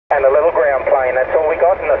And a little ground plane, that's all we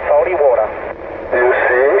got in the salty water. You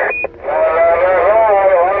see?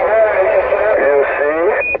 You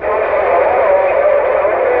see?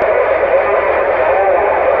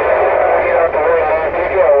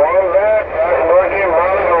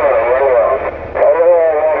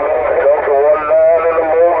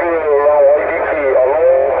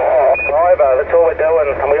 That's all we're doing,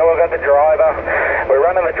 and we all got the driver. We're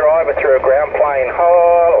running the driver through a ground plane.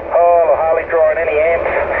 Hardly drawing any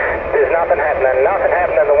amps. There's nothing happening,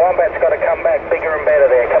 The Wombat's got to come back bigger and better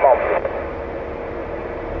there, come on.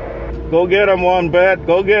 Go get him, Wombat,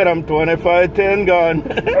 go get him, 2510 gone.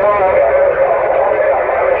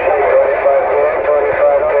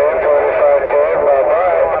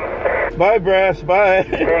 Bye, Brass, bye.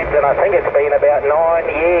 And I think it's been about 9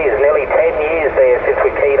 years, nearly 10 years there since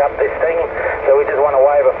we keyed up this thing. So we just want to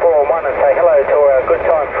wave a 4-1 and say hello to our good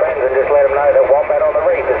time friends and just let them know that Wombat on the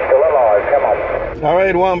reef is still alive. Come on. All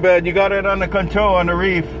right, Wombat, you got it under control on the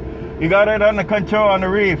reef. You got it under control on the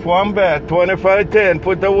reef. Wombat, 2510,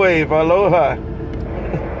 put the wave. Aloha. They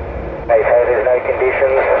say there's no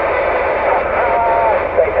conditions.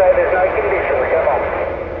 They say there's no conditions. Come on.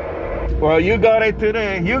 Well, you got it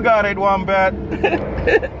today. You got it, Wombat. I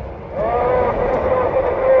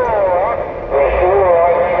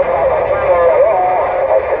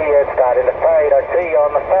see you starting to fade. I see you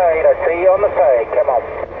on the fade. I see you on the fade. Come on.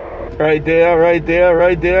 Right there, right there,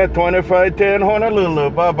 right there. 2510 Honolulu.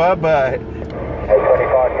 Bye, bye, bye. Hey,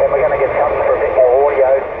 2510, we're going to get something for a bit more audio.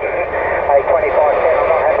 Hey, 2510, I'm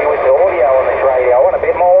not happy with the audio on this radio. I want a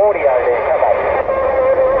bit more audio there. Come on.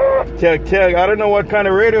 Check, check. I don't know what kind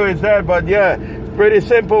of radio is that, but yeah, pretty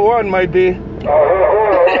simple one might be.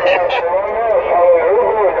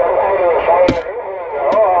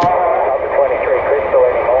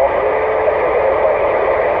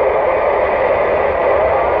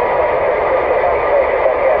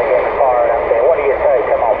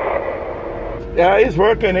 Yeah, it's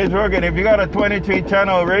working, it's working. If you got a 23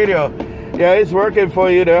 channel radio, yeah, it's working for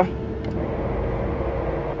you there. The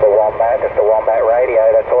Wombat, it's the Wombat radio,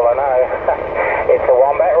 that's all I know. It's the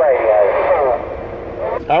Wombat radio.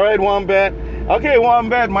 All right, Wombat. Okay,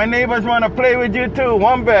 Wombat, my neighbors want to play with you too.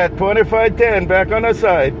 Wombat, 2510, back on the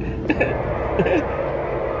side.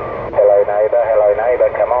 Hello neighbor,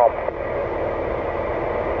 come on.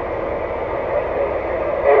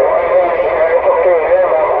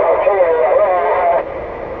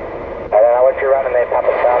 I don't know what you're running there,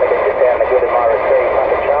 PapaChHI, but just down the good in my receive.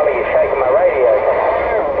 PapaChHI, you're shaking my radio. Come on.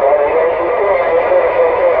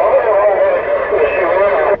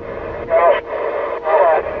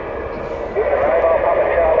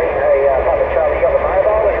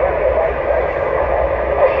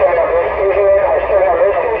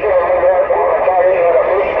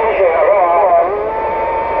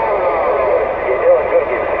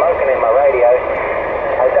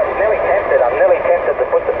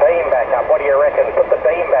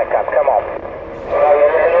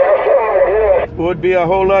 Would be a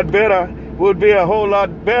whole lot better. Would be a whole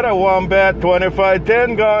lot better, Wombat.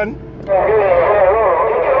 2510 gone.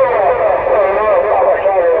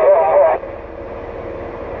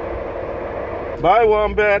 Bye,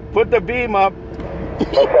 Wombat. Put the beam up.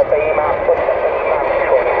 Put the beam up. Put the beam up.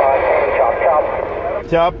 2510. Chop, chop.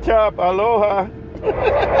 Chop, chop. Aloha.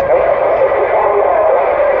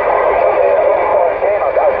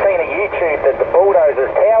 I've seen a YouTube that the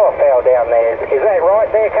bulldozer's tower fell down there. Is that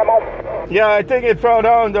right there? Come on. Yeah, I think it fell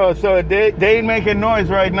down though, so they ain't making noise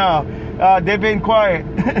right now. They've been quiet.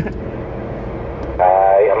 I'm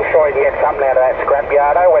sure you can get something out of that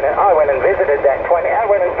scrapyard. I went and visited that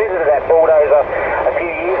bulldozer a few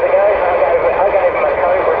years ago. I gave them a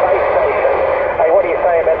Cobra base station. Hey, what do you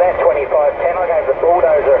say about that 2510? I gave the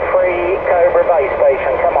bulldozer a free Cobra base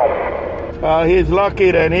station. Come on. He's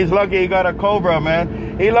lucky then. He's lucky he got a Cobra,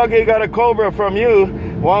 man. He's lucky he got a Cobra from you.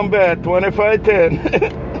 Wombat,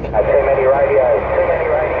 2510. Too many radios, and I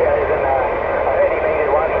heard he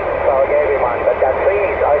needed one, so I gave him one. But I've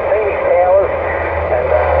seen his towers,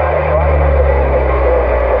 and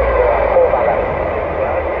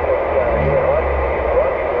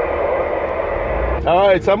All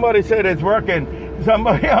right, somebody said it's working.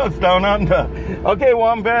 Somebody else down under. Okay,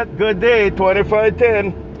 Wombat, good day,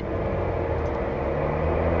 2510.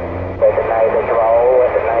 Let the neighbors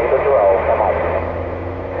roll, come on.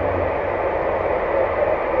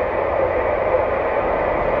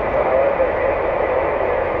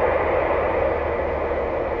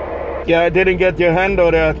 Yeah, I didn't get your handle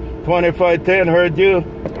there. 2510, heard you.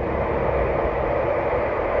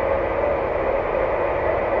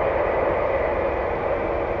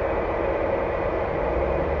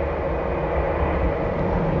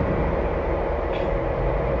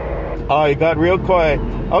 Oh, it got real quiet.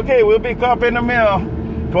 Okay, we'll be copying the mail.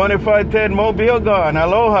 2510 Mobile gone.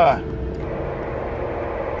 Aloha.